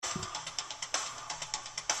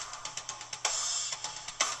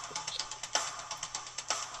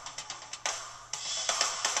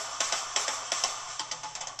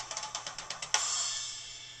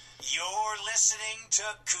listening to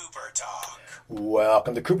Cooper Talk.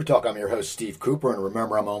 Welcome to Cooper Talk. I'm your host, Steve Cooper, and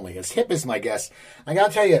remember, I'm only as hip as my guests. I got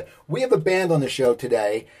to tell you, we have a band on the show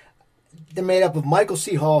today. They're made up of Michael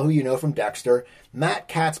C. Hall, who you know from Dexter, Matt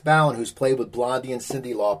Katz-Bohen, who's played with Blondie and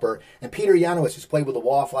Cyndie Lauper, and Peter Yanowitz, who's played with the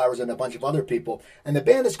Wallflowers and a bunch of other people. And the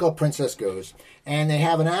band is called Princess Goes. And they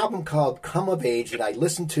have an album called Come of Age that I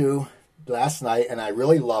listened to last night, and I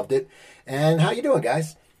really loved it. And how you doing,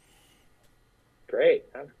 guys? Great.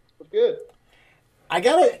 Good. I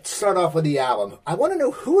got to start off with the album. I want to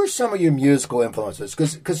know, who are some of your musical influences?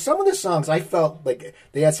 Because some of the songs, I felt like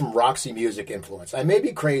they had some Roxy Music influence. I may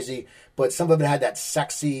be crazy, but some of it had that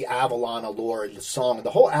sexy Avalon allure in the song.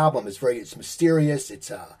 The whole album is it's mysterious. It's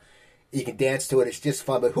you can dance to it. It's just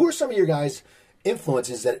fun. But who are some of your guys'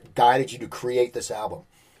 influences that guided you to create this album?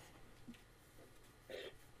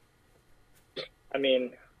 I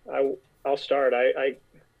mean, I'll start.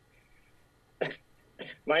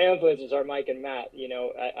 My influences are Mike and Matt. You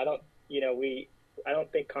know, I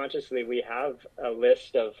don't think consciously we have a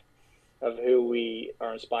list of who we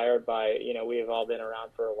are inspired by. You know, we have all been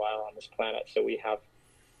around for a while on this planet, so we have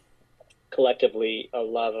collectively a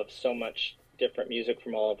love of so much different music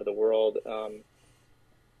from all over the world.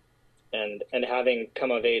 And having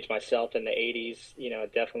come of age myself in the 80s, you know,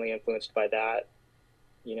 definitely influenced by that.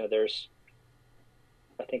 You know,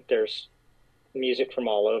 I think there's music from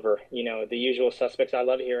all over, you know, the usual suspects. I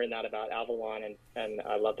love hearing that about Avalon, and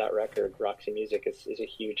I love that record. Roxy Music is a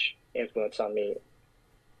huge influence on me.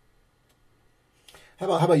 How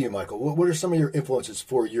about you, Michael? What are some of your influences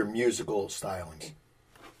for your musical stylings?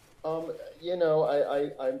 You know,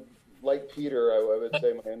 I'm like Peter. I would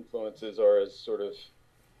say my influences are as sort of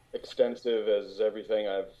extensive as everything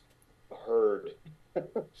I've heard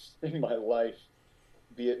in my life,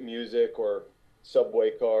 be it music or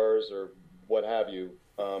subway cars or what have you.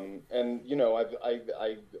 And, you know,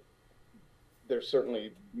 there's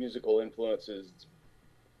certainly musical influences,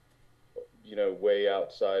 you know, way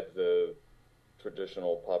outside the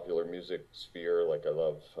traditional popular music sphere. Like I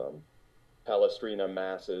love Palestrina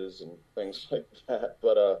masses and things like that.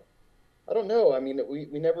 But I don't know. I mean,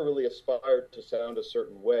 we never really aspired to sound a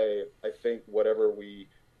certain way. I think whatever we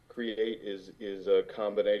create is a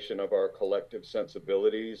combination of our collective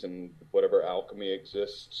sensibilities and whatever alchemy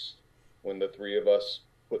exists when the three of us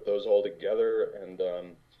put those all together.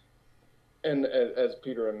 And as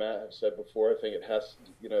Peter and Matt have said before, I think it has,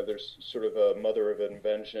 you know, there's sort of a mother of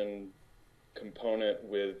invention component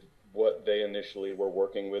with what they initially were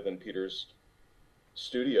working with in Peter's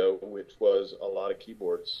studio, which was a lot of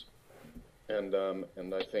keyboards. And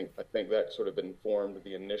I think that sort of informed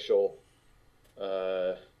the initial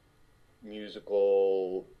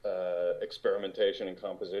musical experimentation and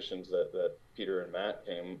compositions that Peter and Matt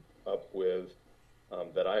came up with,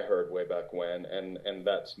 that I heard way back when, and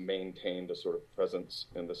that's maintained a sort of presence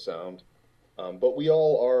in the sound. But we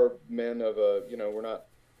all are men of a, you know, we're not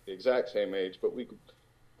the exact same age, but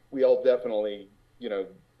we all definitely, you know,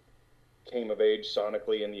 came of age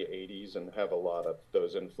sonically in the 80s and have a lot of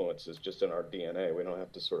those influences just in our DNA. We don't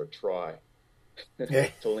have to sort of try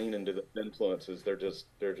to lean into the influences. They're just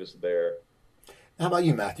there. How about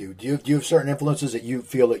you, Matthew? Do you have certain influences that you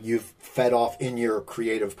feel that you've fed off in your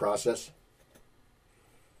creative process?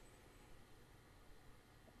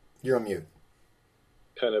 You're on mute.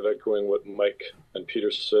 Kind of echoing what Mike and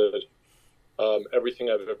Peter said.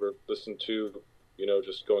 Everything I've ever listened to, you know,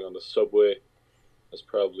 just going on the subway has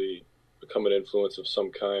probably become an influence of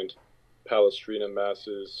some kind. Palestrina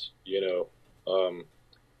masses, you know,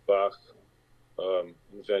 Bach,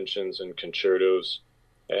 inventions and concertos.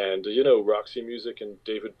 And, you know, Roxy Music and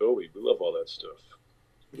David Bowie. We love all that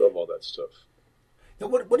stuff. Now,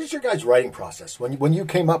 what is your guys' writing process? When you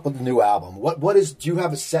came up with the new album, do you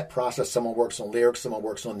have a set process? Someone works on lyrics, someone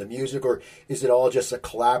works on the music, or is it all just a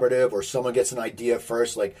collaborative, or someone gets an idea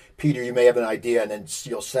first? Like, Peter, you may have an idea, and then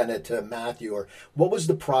you'll send it to Matthew. Or what was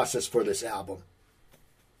the process for this album?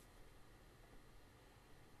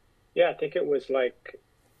 Yeah, I think it was like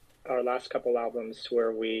our last couple albums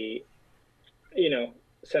where we, you know,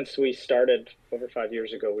 since we started over 5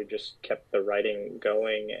 years ago, we just kept the writing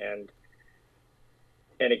going.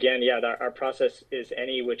 And again, yeah, our process is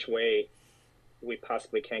any which way we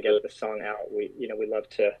possibly can get the song out. We love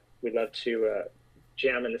to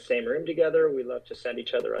jam in the same room together. We love to send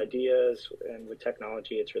each other ideas. And with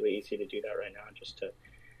technology, it's really easy to do that right now. Just to,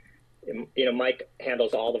 you know, Mike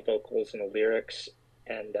handles all the vocals and the lyrics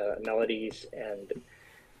and melodies, and,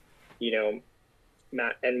 you know,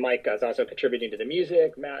 Matt and Mike is also contributing to the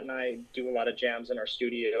music. Matt and I do a lot of jams in our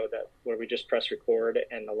studio where we just press record,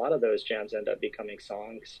 and a lot of those jams end up becoming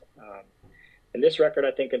songs. And this record,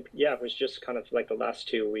 I think, it was just kind of like the last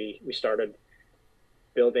two. We started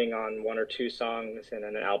building on one or two songs, and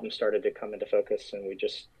then an album started to come into focus, and we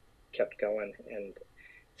just kept going. And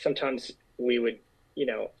sometimes we would, you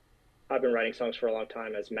know, I've been writing songs for a long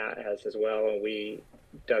time, as Matt has as well, and we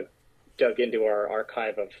dug into our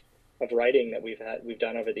archive of writing that we've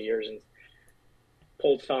done over the years, and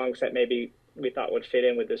pulled songs that maybe we thought would fit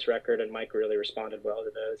in with this record, and Mike really responded well to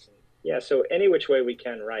those. And yeah, so any which way we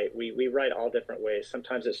can write, we write all different ways.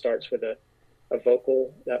 Sometimes it starts with a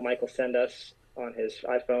vocal that Mike will send us on his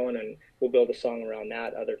iPhone, and we'll build a song around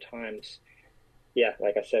that. Other times, yeah,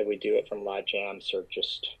 like I said, we do it from live jams, or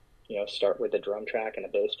just, you know, start with a drum track and a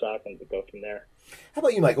bass track and we go from there. How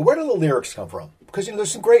about you, Michael? Where do the lyrics come from? Because, you know,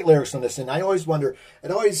 there's some great lyrics on this, and I always wonder,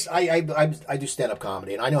 I do stand-up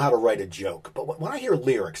comedy, and I know how to write a joke, but when I hear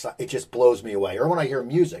lyrics, it just blows me away, or when I hear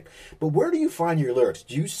music. But where do you find your lyrics?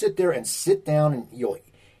 Do you sit down and you'll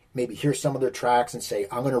maybe hear some of their tracks and say,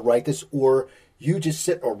 I'm going to write this, or you just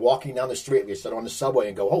sit, or walking down the street, like you said, on the subway,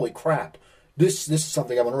 and go, holy crap, this is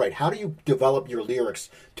something I want to write? How do you develop your lyrics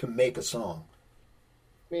to make a song?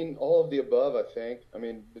 I mean, all of the above, I think. I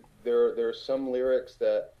mean, there are some lyrics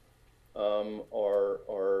that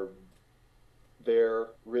are there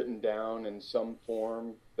written down in some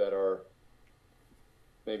form that are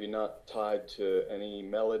maybe not tied to any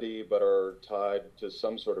melody, but are tied to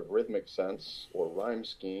some sort of rhythmic sense or rhyme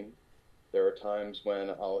scheme. There are times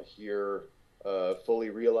when I'll hear a fully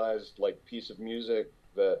realized, like, piece of music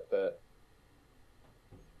that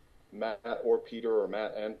Matt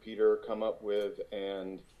and Peter come up with,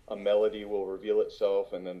 and a melody will reveal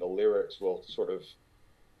itself, and then the lyrics will sort of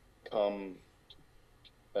come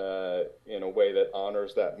in a way that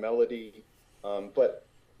honors that melody. But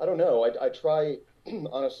I don't know. I try,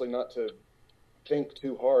 honestly, not to think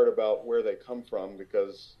too hard about where they come from,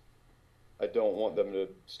 because I don't want them to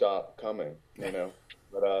stop coming, you know.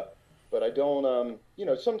 But I don't, you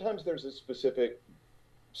know, sometimes there's a specific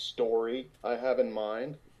story I have in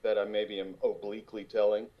mind that I maybe am obliquely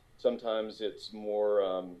telling. Sometimes it's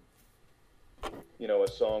more, you know, a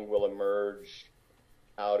song will emerge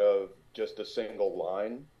out of just a single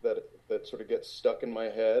line that sort of gets stuck in my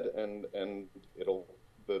head, and that'll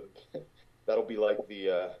be like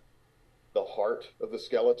the heart of the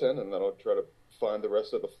skeleton, and then I'll try to find the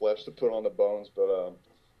rest of the flesh to put on the bones. But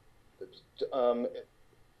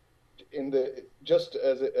just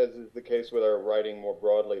as is the case with our writing more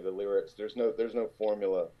broadly, the lyrics, there's no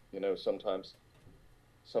formula, you know. Sometimes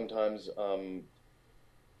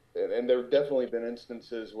and there have definitely been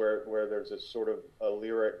instances where there's a sort of a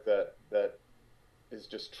lyric that is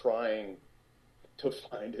just trying to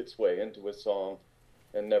find its way into a song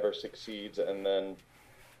and never succeeds, and then,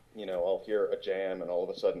 you know, I'll hear a jam and all of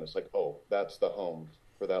a sudden it's like, oh, that's the home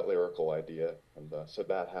for that lyrical idea. And so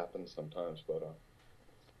that happens sometimes, but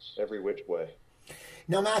every which way.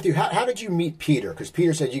 Now, Matthew, how did you meet Peter? Because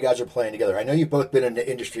Peter said you guys are playing together. I know you've both been in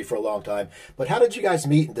the industry for a long time, but how did you guys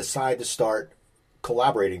meet and decide to start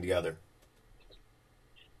collaborating together?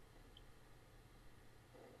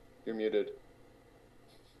 You're muted.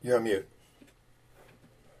 You're on mute.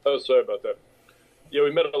 Oh, sorry about that. Yeah,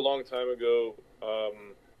 we met a long time ago,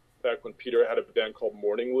 back when Peter had a band called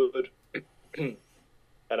Morningwood, and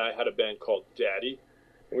I had a band called Daddy.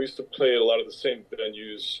 And we used to play at a lot of the same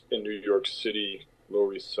venues in New York City,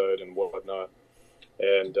 Lower East Side and whatnot.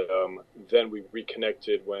 And then we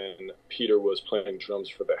reconnected when Peter was playing drums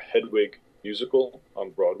for the Hedwig musical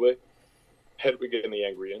on Broadway. Hedwig and the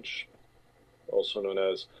Angry Inch, also known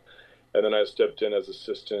as. And then I stepped in as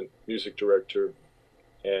assistant music director,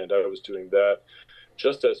 and I was doing that.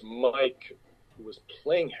 Just as Mike was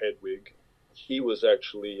playing Hedwig, he was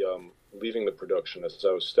actually leaving the production as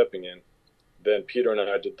I was stepping in. Then Peter and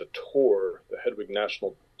I did the tour, the Hedwig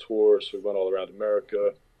National Tour, so we went all around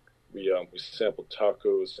America. We sampled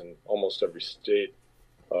tacos in almost every state,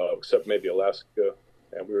 except maybe Alaska.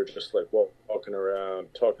 And we were just like walking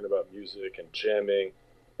around, talking about music and jamming.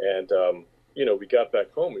 And, you know, we got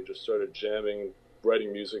back home, we just started jamming,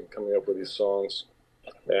 writing music, and coming up with these songs.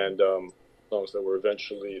 And songs that were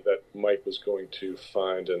eventually, that Mike was going to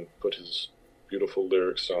find and put his beautiful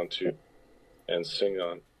lyrics onto and sing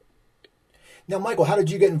on. Now, Michael, how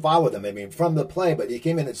did you get involved with them? I mean, from the play, but you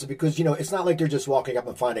came in, it's because, you know, it's not like they're just walking up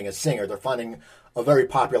and finding a singer. They're finding a very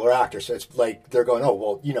popular actor. So it's like they're going, oh,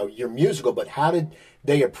 well, you know, you're musical, but how did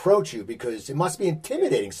they approach you? Because it must be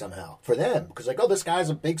intimidating somehow for them. Because, like, oh, this guy's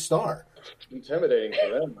a big star. Intimidating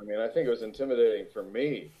for them. I mean, I think it was intimidating for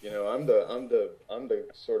me. You know, I'm the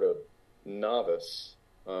sort of novice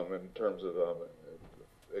in terms of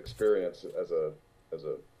experience as a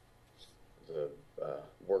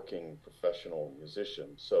working professional musician.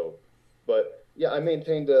 So But yeah, I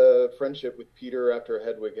maintained a friendship with Peter after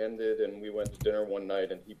Hedwig ended, and we went to dinner one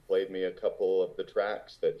night, and he played me a couple of the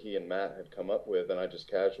tracks that he and Matt had come up with, and I just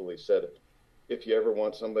casually said, if you ever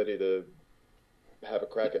want somebody to have a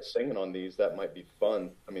crack at singing on these, that might be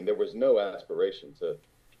fun. I mean, there was no aspiration to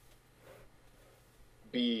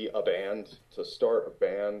be a band, to start a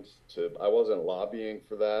band. I wasn't lobbying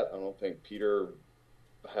for that. I don't think Peter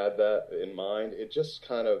had that in mind. It just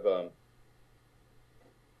kind of,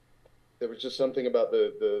 there was just something about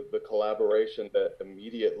the collaboration that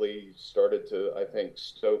immediately started to, I think,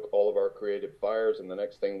 stoke all of our creative fires. And the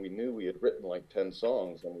next thing we knew, we had written like 10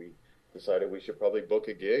 songs, and we decided we should probably book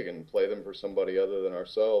a gig and play them for somebody other than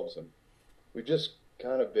ourselves. And we've just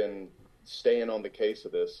kind of been staying on the case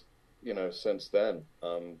of this, since then.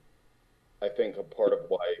 I think a part of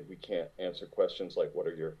why we can't answer questions like what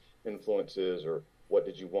are your influences or what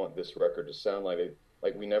did you want this record to sound like?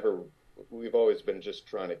 Like we've always been just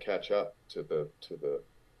trying to catch up to the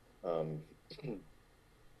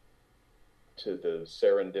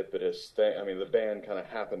serendipitous thing. I mean, the band kind of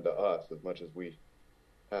happened to us as much as we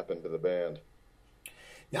happened to the band.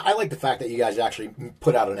 Now, I like the fact that you guys actually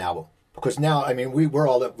put out an album. Because now, I mean, we're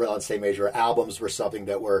all at the same age. Where albums were something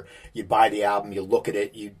that you buy the album, you look at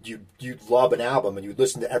it, you love an album, and you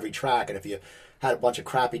listen to every track. And if you had a bunch of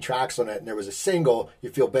crappy tracks on it and there was a single, you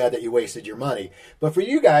feel bad that you wasted your money. But for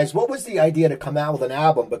you guys, what was the idea to come out with an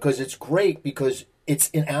album? Because it's great because it's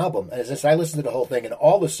an album. And as I said, I listened to the whole thing, and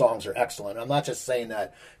all the songs are excellent. I'm not just saying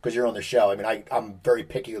that because you're on the show. I mean, I'm very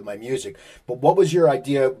picky with my music. But what was your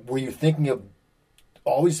idea? Were you thinking of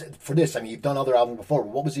always for this? I mean, you've done other albums before.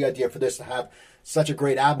 What was the idea for this to have such a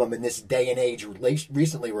great album in this day and age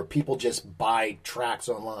recently where people just buy tracks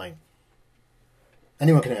online?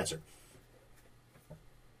 Anyone can answer.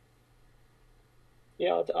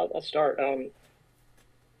 Yeah, I'll start. The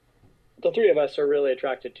three of us are really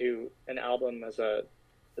attracted to an album as a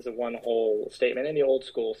one whole statement in the old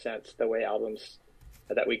school sense, the way albums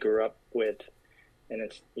that we grew up with, and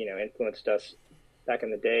it's influenced us back in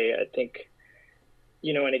the day. I think.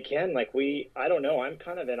 And again, I don't know, I'm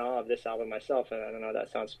kind of in awe of this album myself, and I don't know, that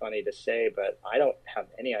sounds funny to say, but I don't have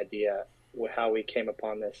any idea how we came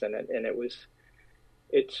upon this, and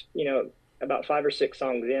it's about 5 or 6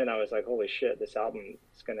 songs in, I was like, holy shit, this album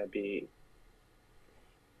is going to be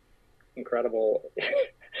incredible.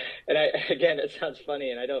 And again, it sounds funny,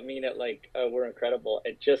 and I don't mean it like, oh, we're incredible.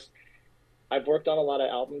 I've worked on a lot of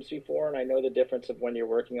albums before, and I know the difference of when you're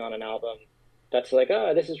working on an album that's like,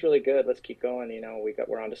 oh, this is really good, let's keep going,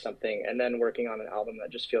 we're onto something, and then working on an album that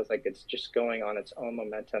just feels like it's just going on its own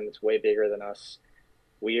momentum. It's way bigger than us.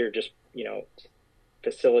 We are just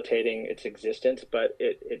facilitating its existence, but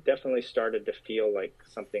it definitely started to feel like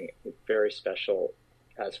something very special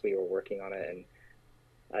as we were working on it. And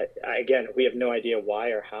again, we have no idea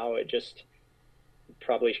why or how. It just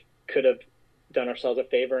probably could have done ourselves a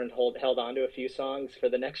favor and held on to a few songs for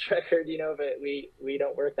the next record, but we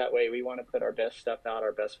don't work that way. We want to put our best stuff out,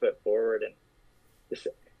 our best foot forward. And this,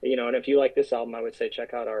 and if you like this album, I would say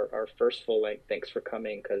check out our first full length, Thanks for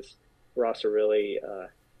Coming, because we're also really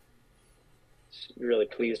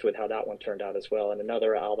pleased with how that one turned out as well. And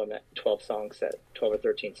another album at 12 or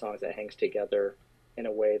 13 songs that hangs together in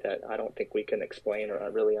a way that I don't think we can explain or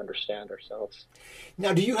really understand ourselves.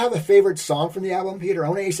 Now, do you have a favorite song from the album, Peter? I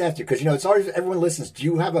want to ask you, because, it's always, everyone listens. Do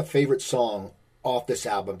you have a favorite song off this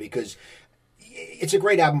album? Because it's a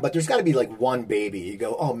great album, but there's got to be like one baby. You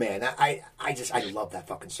go, oh man, I love that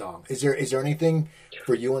fucking song. Is there anything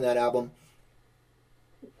for you on that album?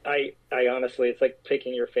 I honestly, it's like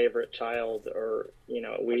picking your favorite child, or, they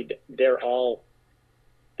all,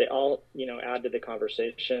 add to the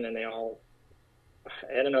conversation, and they all,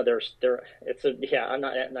 I don't know. I'm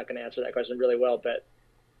not going to answer that question really well, but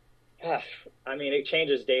I mean, it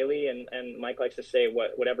changes daily, and Mike likes to say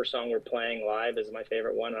whatever song we're playing live is my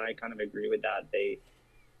favorite one, and I kind of agree with that.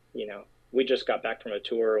 We just got back from a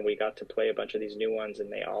tour, and we got to play a bunch of these new ones,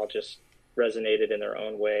 and they all just resonated in their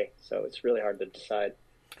own way. So it's really hard to decide.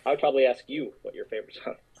 I would probably ask you what your favorite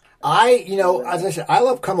song is. As I said, I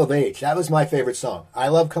love Come of Age. That was my favorite song. I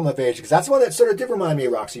love Come of Age because that's one that sort of did remind me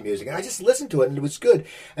of Roxy music. And I just listened to it and it was good.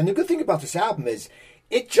 And the good thing about this album is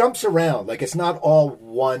it jumps around. Like, it's not all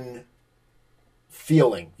one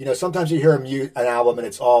feeling. Sometimes you hear an album and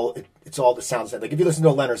it's all the sounds. Like if you listen to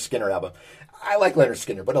a Leonard Skinner album, I like Leonard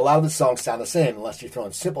Skinner, but a lot of the songs sound the same unless you're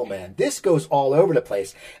throwing Simple Man. This goes all over the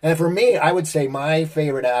place. And for me, I would say my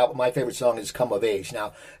favorite song is Come of Age.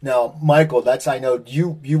 Now, Michael, I know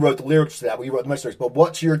you wrote the lyrics to that. We wrote the lyrics, but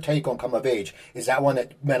what's your take on Come of Age? Is that one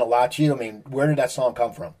that meant a lot to you? I mean, where did that song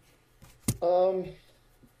come from?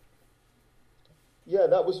 Yeah,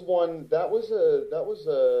 that was one. That was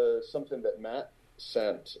something that Matt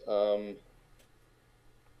sent.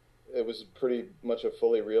 It was pretty much a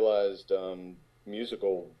fully realized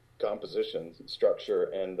musical composition structure,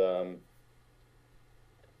 and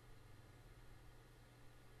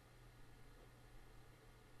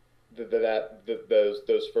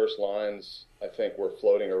those first lines I think were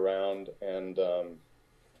floating around, and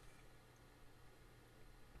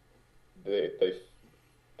they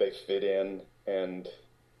fit in, and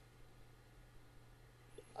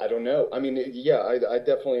I don't know. I mean, yeah, I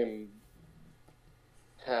definitely am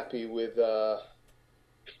happy with the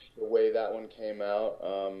way that one came out.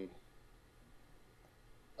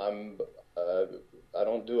 I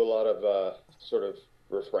don't do a lot of sort of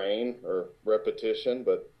refrain or repetition,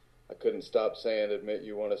 but I couldn't stop saying "admit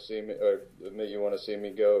you want to see me," or "admit you want to see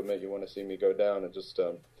me go," "admit you want to see me go down." It just,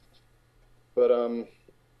 but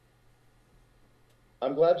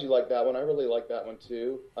I'm glad you like that one. I really like that one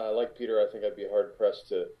too. Like Peter, I think I'd be hard pressed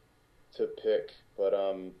to pick, but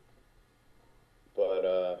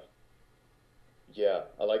yeah,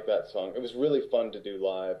 I like that song. It was really fun to do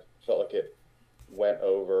live. Felt like it went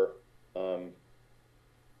over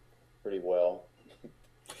pretty well.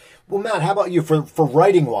 Well, Matt, how about you for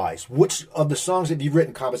writing wise? Which of the songs that you've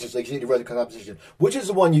written compositions, like you said, you wrote the composition, which is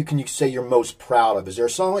the one you say you're most proud of? Is there a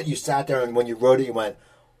song that you sat there and when you wrote it, you went,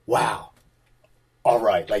 "Wow, all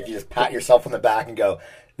right," like you just pat yourself on the back and go,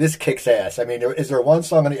 "This kicks ass"? I mean, is there one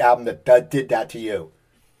song on the album that did that to you?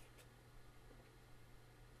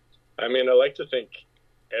 I mean, I like to think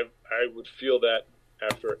I would feel that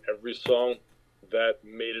after every song that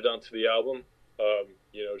made it onto the album.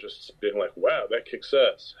 Just being like, "Wow, that kicks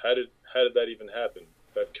ass. How did that even happen?"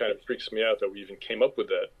 That kind of freaks me out that we even came up with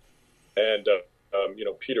that. And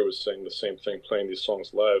Peter was saying the same thing, playing these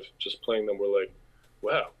songs live. Just playing them, we're like,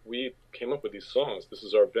 "Wow, we came up with these songs. This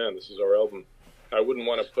is our band. This is our album." I wouldn't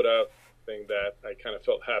want to put out thing that I kind of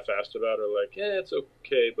felt half-assed about, or like, "Yeah, it's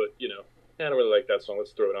okay, but I don't really like that song.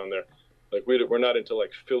 Let's throw it on there." Like we're not into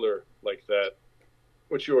like filler like that.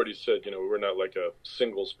 Which you already said, we're not like a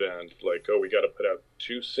singles band. Like, oh, we got to put out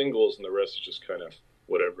 2 singles and the rest is just kind of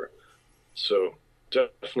whatever. So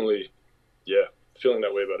definitely, yeah, feeling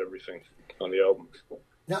that way about everything on the album.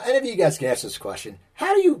 Now, any of you guys can answer this question.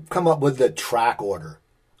 How do you come up with the track order?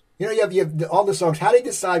 You have all the songs. How do you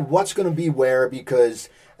decide what's going to be where? Because,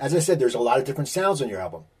 as I said, there's a lot of different sounds on your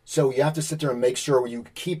album. So you have to sit there and make sure you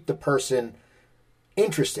keep the person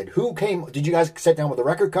interested. Did you guys sit down with the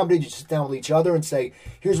record company? Did you sit down with each other and say,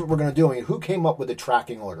 "Here's what we're going to do"? I mean, who came up with the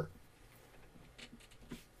tracking order?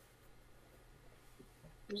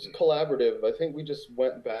 It was collaborative. I think we just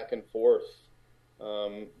went back and forth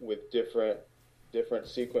with different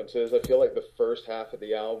sequences. I feel like the first half of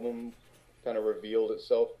the album kind of revealed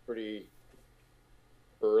itself pretty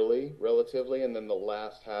early, relatively, and then the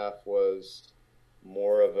last half was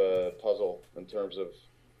more of a puzzle in terms of.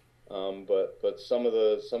 But some of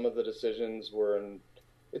the decisions were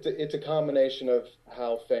it's a combination of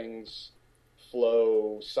how things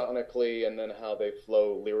flow sonically and then how they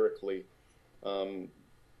flow lyrically.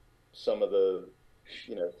 Some of the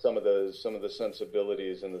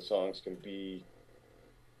sensibilities in the songs can be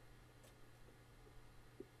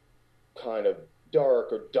kind of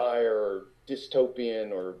dark or dire or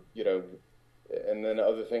dystopian, or and then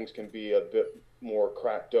other things can be a bit more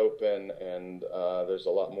cracked open, and there's a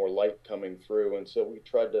lot more light coming through, and so we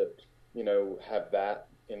tried to have that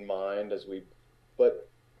in mind but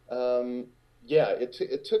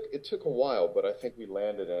it took a while, but I think we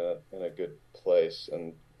landed in a good place,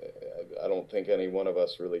 and I don't think any one of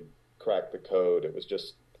us really cracked the code. It was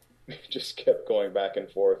just we just kept going back and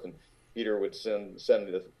forth, and Peter would send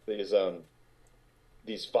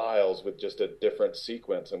these files with just a different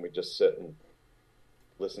sequence, and we just sit and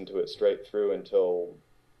listen to it straight through until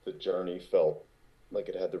the journey felt like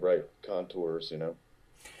it had the right contours,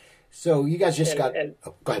 So you guys just go ahead,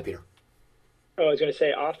 Peter. Oh, I was going to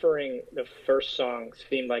say, offering the first song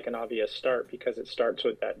seemed like an obvious start because it starts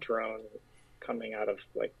with that drone coming out of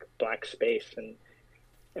like black space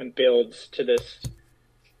and builds to this,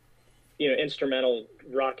 instrumental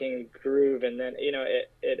rocking groove, and then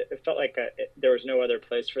it felt like there was no other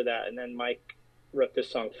place for that, and then Mike wrote this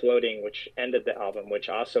song "Floating," which ended the album, which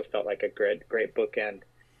also felt like a great bookend.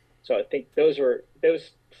 So I think those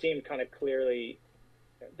seemed kind of clearly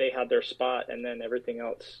they had their spot, and then everything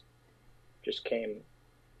else just came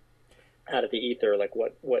out of the ether. Like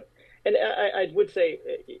what, and I would say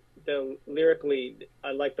lyrically,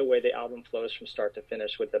 I like the way the album flows from start to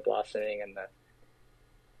finish with the blossoming and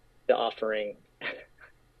the offering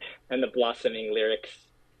and the blossoming lyrics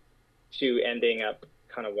to ending up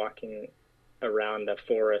kind of walking around the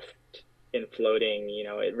forest in Floating,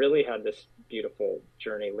 it really had this beautiful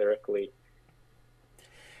journey lyrically.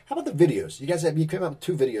 How about the videos? You came up with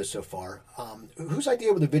 2 videos so far. Whose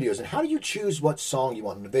idea were the videos, and how do you choose what song you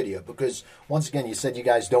want in the video? Because once again, you said you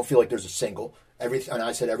guys don't feel like there's a single. And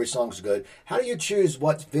I said every song's good. How do you choose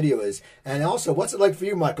what video is? And also, what's it like for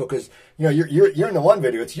you, Michael? Because you're in the one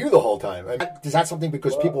video; it's you the whole time. I mean, is that something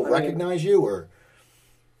because people recognize you, or?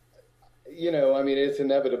 It's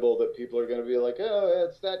inevitable that people are going to be like, oh,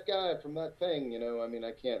 it's that guy from that thing,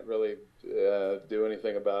 I can't really do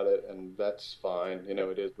anything about it, and that's fine,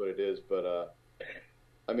 it is what it is, but,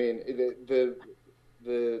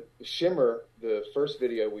 the Shimmer, the first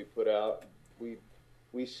video we put out,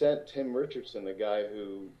 we sent Tim Richardson, the guy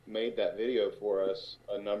who made that video for us,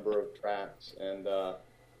 a number of tracks, and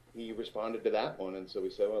he responded to that one, and so we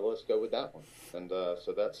said, well, let's go with that one, and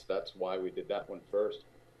so that's why we did that one first.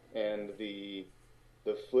 And the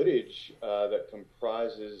footage that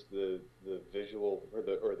comprises the visual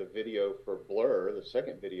or the video for Blur, the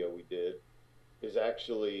second video we did, is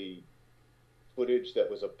actually footage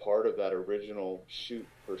that was a part of that original shoot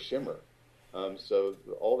for Shimmer. So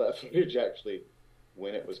all that footage actually,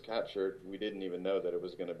 when it was captured, we didn't even know that it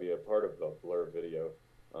was going to be a part of the Blur video.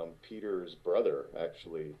 Peter's brother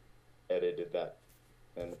actually edited that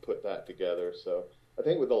and put that together. So I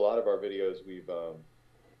think with a lot of our videos, we've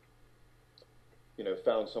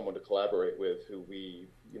found someone to collaborate with who we,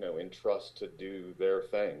 entrust to do their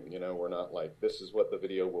thing. We're not like, this is what the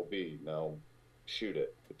video will be, now shoot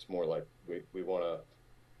it. It's more like we want to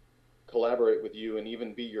collaborate with you and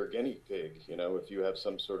even be your guinea pig. If you have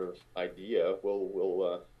some sort of idea,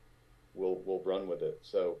 we'll run with it.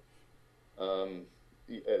 So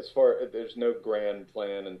there's no grand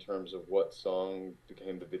plan in terms of what song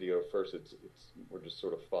became the video first. We're just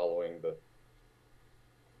sort of following the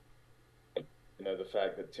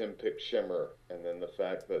fact that Tim picked Shimmer, and then the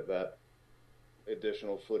fact that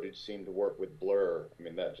additional footage seemed to work with Blur.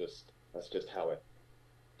 That's just how it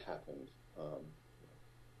happened.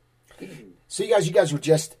 So you guys were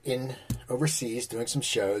just in overseas doing some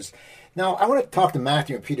shows. Now, I want to talk to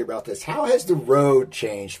Matthew and Peter about this. How has the road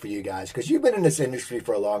changed for you guys? Because you've been in this industry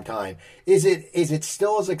for a long time. Is it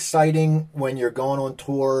still as exciting when you're going on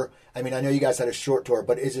tour? I know you guys had a short tour,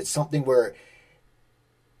 but is it something where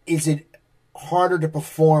is it harder to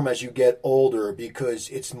perform as you get older because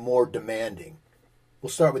it's more demanding? We'll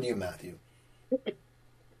start with you, Matthew.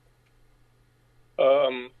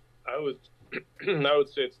 I would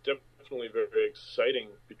say it's definitely very, very exciting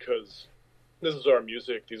because this is our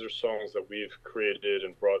music. These are songs that we've created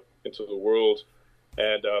and brought into the world.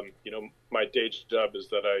 And, my day job is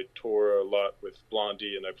that I tour a lot with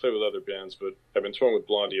Blondie, and I play with other bands, but I've been touring with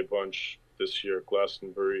Blondie a bunch this year,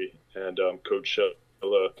 Glastonbury and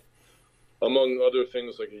Coachella, among other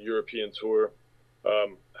things like a European tour.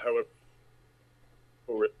 However,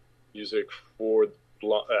 music for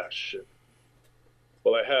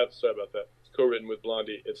sorry about that. Co-written with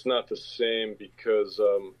Blondie. It's not the same because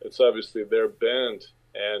it's obviously their band,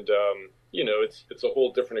 and it's a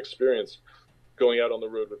whole different experience. Going out on the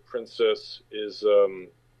road with Princess is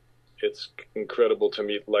it's incredible to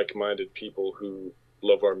meet like-minded people who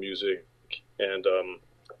love our music and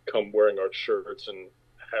come wearing our shirts and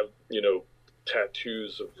have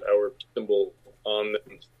tattoos of our symbol on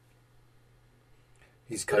them.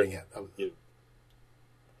 He's cutting it.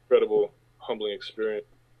 Incredible, humbling experience,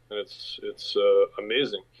 and it's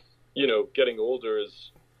amazing. Getting older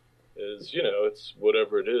is it's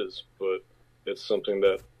whatever it is, but it's something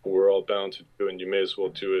that we're all bound to do, and you may as well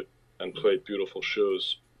do it and play beautiful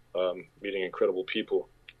shows, meeting incredible people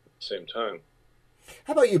at the same time.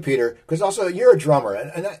 How about you, Peter? Because also you're a drummer,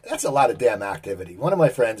 and that's a lot of damn activity. One of my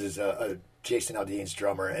friends is a Jason Aldean's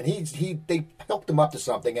drummer, and they hooked him up to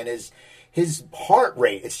something, and his heart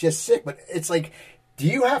rate, it's just sick. But it's like, do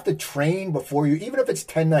you have to train before you, even if it's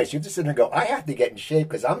 10 nights, you have to sit there and go, I have to get in shape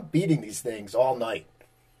because I'm beating these things all night.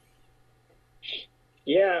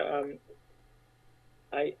 Yeah,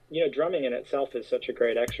 drumming in itself is such a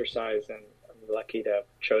great exercise, and I'm lucky to have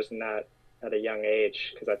chosen that at a young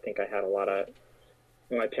age because I think I had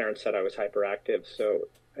my parents said I was hyperactive, so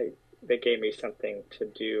they gave me something to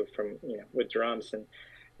do with drums. And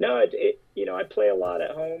no, I play a lot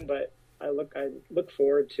at home, but I look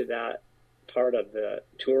forward to that part of the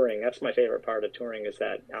touring. That's my favorite part of touring, is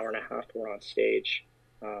that hour and a half we're on stage.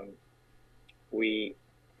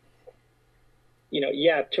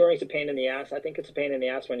 Touring's a pain in the ass. I think it's a pain in the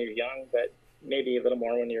ass when you're young, but maybe a little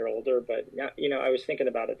more when you're older. But I was thinking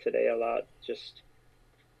about it today a lot. Just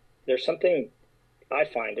there's something I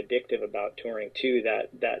find addictive about touring too,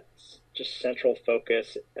 that's just central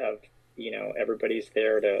focus of, everybody's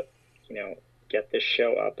there to, get this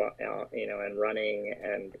show up, and running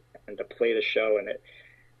and to play the show. And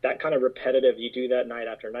that kind of repetitive, you do that night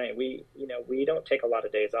after night. We don't take a lot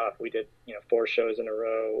of days off. We did, 4 shows in a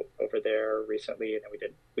row over there recently. And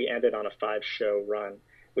we ended on a 5-show run,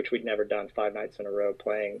 which we'd never done, 5 nights in a row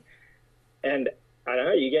playing. And I don't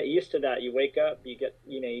know, you get used to that. You wake up, you get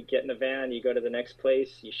in the van, you go to the next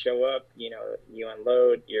place, you show up, you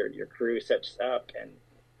unload, your crew sets up, and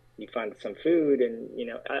you find some food. And,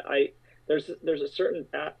 there's a certain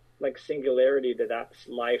singularity to that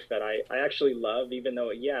life that I actually love, even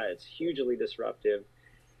though, it's hugely disruptive.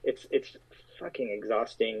 It's fucking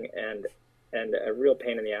exhausting and a real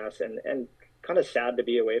pain in the ass, and kind of sad to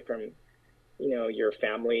be away from, your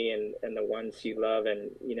family and the ones you love.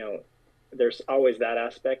 And, there's always that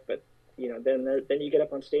aspect, but then you get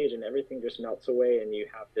up on stage and everything just melts away, and you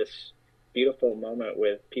have this beautiful moment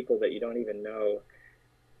with people that you don't even know,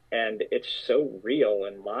 and it's so real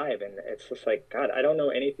and live. And it's just like, God, I don't know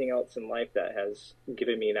anything else in life that has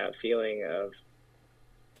given me that feeling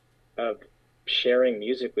of sharing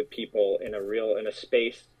music with people in a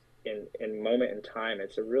space, in moment in time.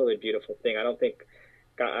 It's a really beautiful thing. I don't think,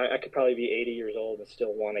 I could probably be 80 years old and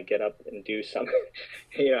still want to get up and do something.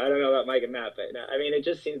 I don't know about Mike and Matt, but it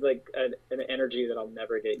just seems like an energy that I'll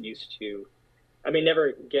never get used to.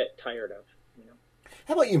 Never get tired of.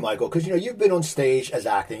 How about you, Michael? Because, you've been on stage as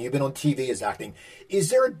acting. You've been on TV as acting. Is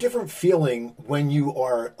there a different feeling when you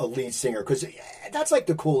are a lead singer? Because that's like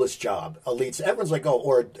the coolest job, a lead singer. Everyone's like,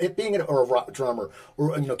 or being a rock drummer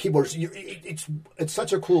or, keyboardist. It's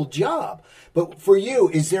such a cool job. But for you,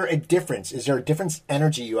 is there a difference? Is there a different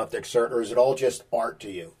energy you have to exert, or is it all just art to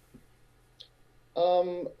you?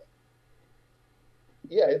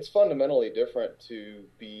 Yeah, it's fundamentally different to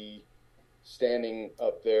be standing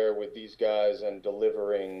up there with these guys and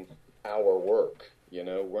delivering our work.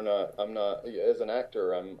 I'm not, as an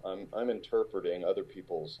actor, I'm interpreting other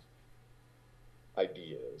people's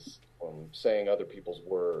ideas. I'm saying other people's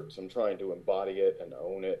words. I'm trying to embody it and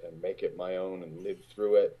own it and make it my own and live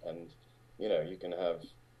through it. And, you can have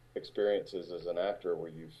experiences as an actor where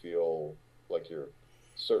you feel like you're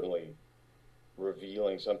certainly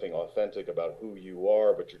revealing something authentic about who you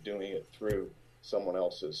are, but you're doing it through someone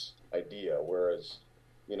else's idea, whereas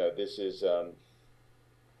this is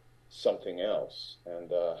something else.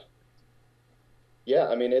 And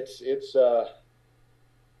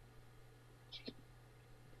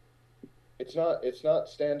it's not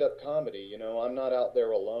stand-up comedy. I'm not out there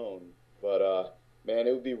alone, but man,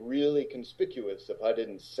 it would be really conspicuous if I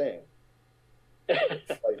didn't sing.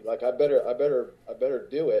 like I better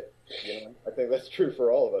do it. I think that's true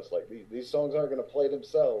for all of us. Like these songs aren't going to play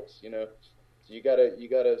themselves. You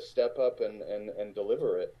gotta step up and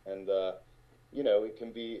deliver it, and it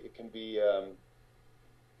can be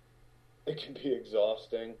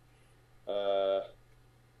exhausting,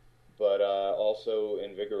 but also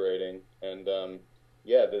invigorating. And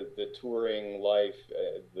the touring life,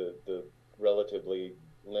 the relatively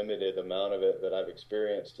limited amount of it that I've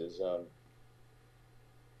experienced is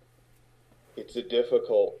it's a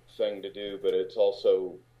difficult thing to do, but it's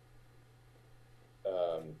also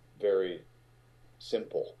very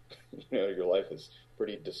simple. Your life is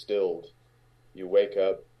pretty distilled. You wake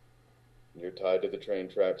up, you're tied to the train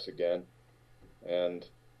tracks again, and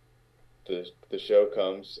the show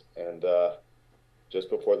comes, and just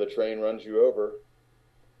before the train runs you over,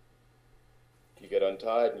 you get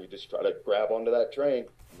untied and you just try to grab onto that train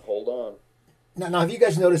and hold on. Now, have you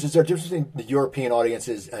guys noticed, is there a difference between the European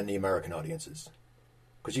audiences and the American audiences?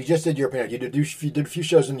 Because you just did European, you did a few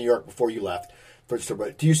shows in New York before you left.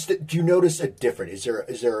 Do you notice a difference?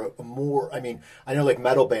 Is there a more? I know like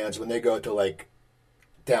metal bands, when they go to like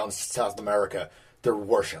down South America, they're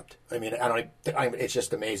worshipped. It's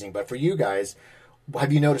just amazing. But for you guys,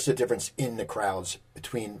 have you noticed a difference in the crowds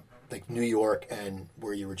between like New York and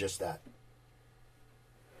where you were just at?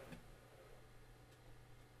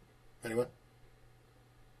 Anyone?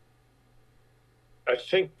 I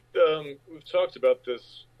think we've talked about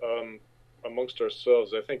this amongst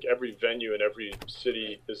ourselves. I think every venue in every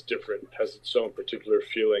city is different, has its own particular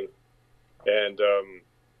feeling, and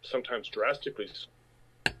sometimes drastically.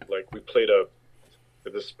 Like we played at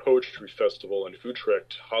this poetry festival in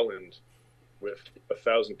Utrecht, Holland, with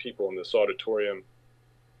 1,000 people in this auditorium,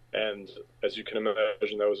 and as you can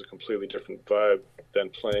imagine, that was a completely different vibe than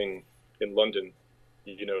playing in London.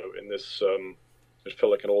 In this, it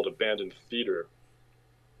felt like an old abandoned theater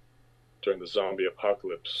during the zombie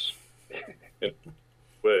apocalypse. In a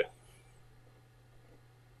way.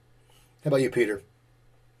 How about you, Peter?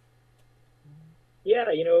 Yeah,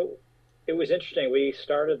 it was interesting. We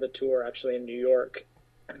started the tour actually in New York,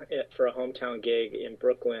 for a hometown gig in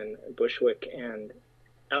Brooklyn, Bushwick, and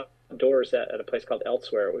outdoors at a place called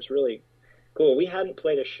Elsewhere. It was really cool. We hadn't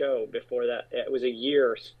played a show before that. It was a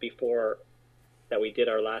year before that we did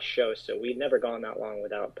our last show, so we'd never gone that long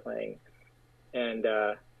without playing. And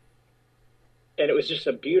it was just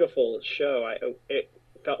a beautiful show. It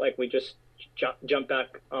felt like we just jumped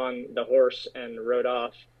back on the horse and rode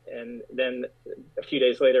off. And then a few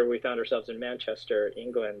days later, we found ourselves in Manchester,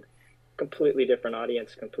 England. Completely different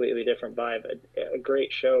audience, completely different vibe. A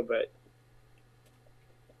great show, but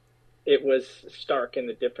it was stark in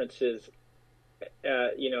the differences.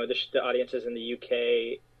 The audiences in the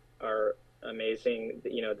UK are amazing.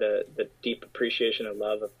 The deep appreciation and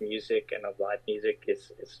love of music and of live music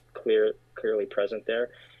is clearly present there.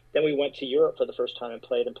 Then we went to Europe for the first time and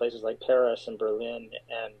played in places like Paris and Berlin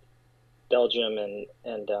and Belgium and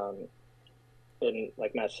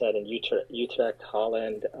like Matt said, in Utrecht,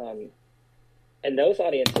 Holland, and those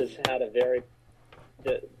audiences had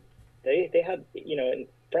they had, in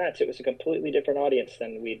France it was a completely different audience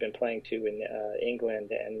than we'd been playing to in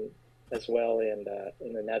England and as well in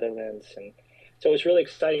the Netherlands, and so it was really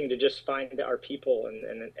exciting to just find our people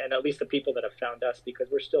and at least the people that have found us, because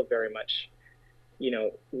we're still very much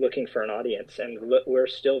looking for an audience, and we're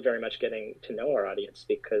still very much getting to know our audience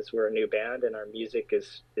because we're a new band and our music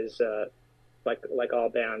is like all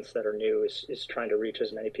bands that are new is trying to reach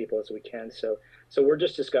as many people as we can. So we're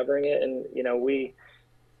just discovering it, and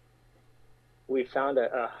we found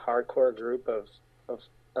a hardcore group of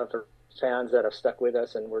fans that have stuck with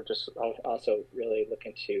us, and we're just also really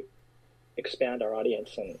looking to expand our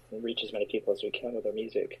audience and reach as many people as we can with our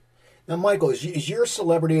music. Now, Michael, is your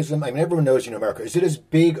celebrityism, I mean, everyone knows you in America, is it as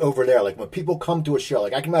big over there? Like when people come to a show,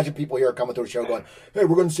 like I can imagine people here coming to a show going, hey,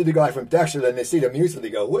 we're going to see the guy from Dexter, then they see the music, they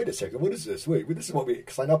go, wait a second, what is this? Wait, this is what we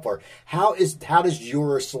signed up for. How does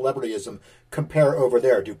your celebrityism compare over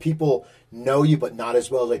there? Do people know you but not as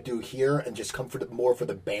well as they do here and just come more for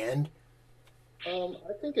the band? I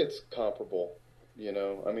think it's comparable,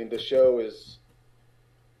 I mean, the show is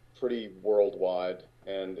pretty worldwide.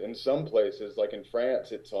 And in some places, like in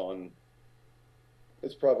France, it's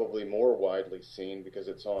probably more widely seen because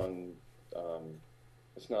it's on,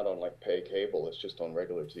 it's not on like pay cable, it's just on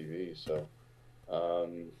regular TV. So,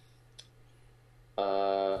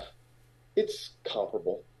 it's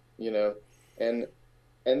comparable, and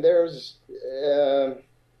there's,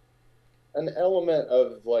 an element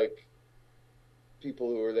of like people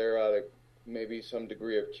who are there out of maybe some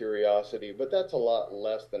degree of curiosity, but that's a lot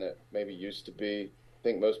less than it maybe used to be. I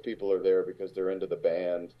think most people are there because they're into the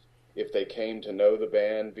band. If they came to know the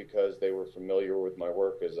band because they were familiar with my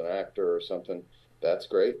work as an actor or something, that's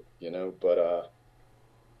great, But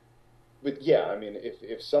yeah, I mean,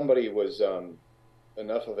 if somebody was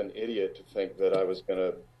enough of an idiot to think that I was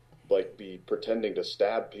gonna like be pretending to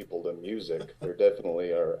stab people to music, they definitely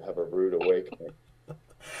have a rude awakening.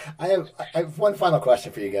 I have one final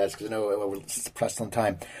question for you guys, because I know we're pressed on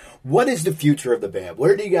time. What is the future of the band?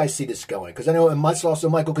 Where do you guys see this going? Because I know it must also,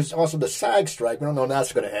 Michael, because also the SAG strike, we don't know when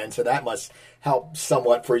that's going to end, so that must help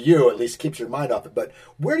somewhat for you, at least keeps your mind off it. But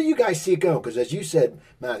where do you guys see it going? Because as you said,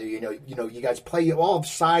 Matthew, you guys play, you all have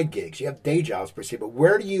side gigs, you have day jobs per se, but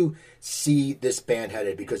where do you see this band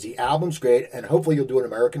headed? Because the album's great, and hopefully you'll do an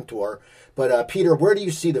American tour. But Peter, where do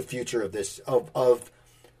you see the future of this, of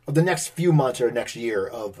the next few months or next year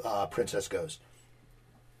of Princess Goes?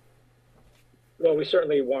 Well, we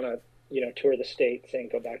certainly want to, tour the States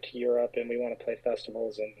and go back to Europe, and we want to play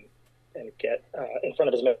festivals and get in front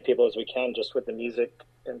of as many people as we can just with the music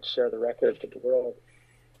and share the record with the world.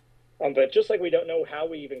 But just like we don't know how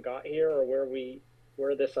we even got here or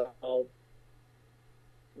where this all,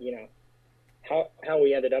 how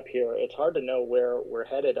we ended up here, it's hard to know where we're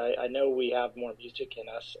headed. I know we have more music in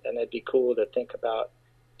us, and it'd be cool to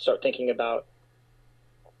start thinking about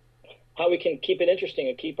how we can keep it interesting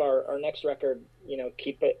and keep our next record,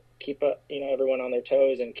 keep everyone on their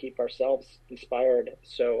toes and keep ourselves inspired.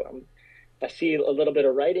 So I see a little bit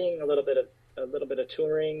of writing, a little bit of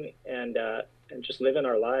touring, and just living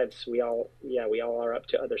our lives. We all are up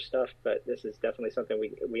to other stuff, but this is definitely something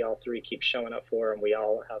we all three keep showing up for, and we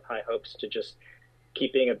all have high hopes to just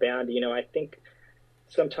keep being a band. I think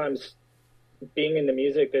sometimes being in the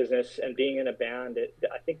music business and being in a band,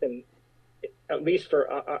 I think at least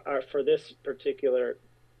for this particular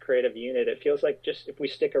creative unit, it feels like just if we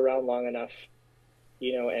stick around long enough,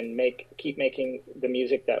 and keep making the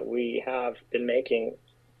music that we have been making,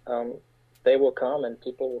 they will come and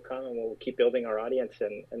people will come and we'll keep building our audience,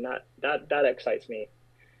 and that excites me.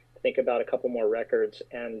 Think about a couple more records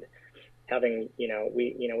and having,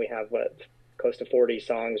 we have close to 40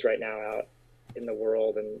 songs right now out in the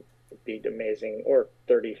world, and would be amazing, or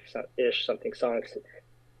 30-ish something songs. It'd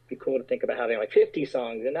be cool to think about having like 50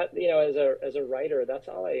 songs, and that, as a writer, that's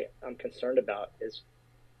all I'm concerned about is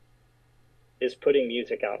putting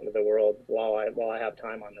music out into the world while I have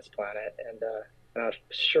time on this planet. And I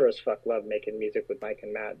sure as fuck love making music with Mike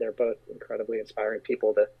and Matt. They're both incredibly inspiring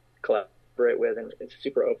people to collaborate with, and it's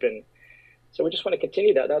super open. So we just want to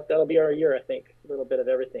continue that. That'll be our year, I think. A little bit of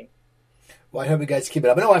everything. Well, I hope you guys keep it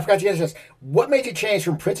up. No, I forgot to ask this. What made you change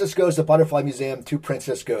from Princess Goes to Butterfly Museum to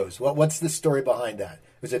Princess Goes? What's the story behind that?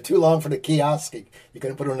 Was it too long for the kiosk? You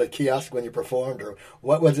couldn't put it on the kiosk when you performed, or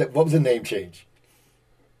what was it? What was the name change?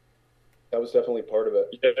 That was definitely part of it.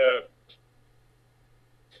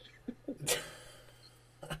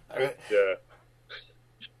 Yeah. Yeah.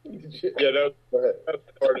 Yeah, that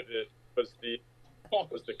part of it was the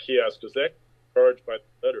kiosk, because they charge by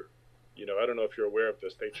the letter. I don't know if you're aware of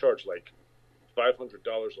this. They charge like $500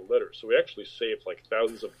 a letter, so we actually saved like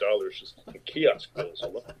thousands of dollars just in kiosk bills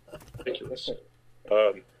alone. Ridiculous.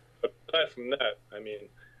 But aside from that, I mean,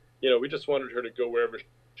 we just wanted her to go wherever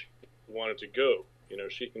she wanted to go.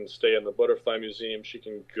 She can stay in the Butterfly Museum. She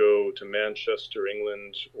can go to Manchester,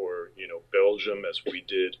 England, or Belgium, as we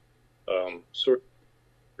did. Sort of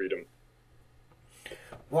freedom.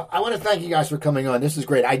 Well, I want to thank you guys for coming on. This is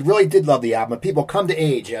great. I really did love the album. People, come to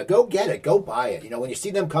age. Go get it. Go buy it. When you see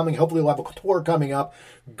them coming, hopefully we'll have a tour coming up.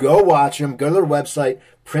 Go watch them. Go to their website,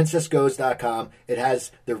 princessgoes.com. It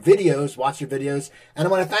has their videos. Watch their videos. And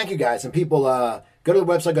I want to thank you guys. And people, go to the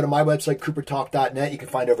website. Go to my website, coopertalk.net. You can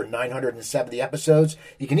find over 970 episodes.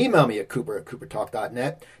 You can email me at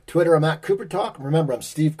cooper@coopertalk.net. Twitter, I'm at coopertalk. Remember, I'm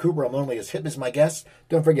Steve Cooper. I'm only as hip as my guests.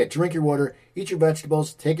 Don't forget, drink your water, eat your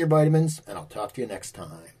vegetables, take your vitamins, and I'll talk to you next time.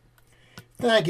 Thank you.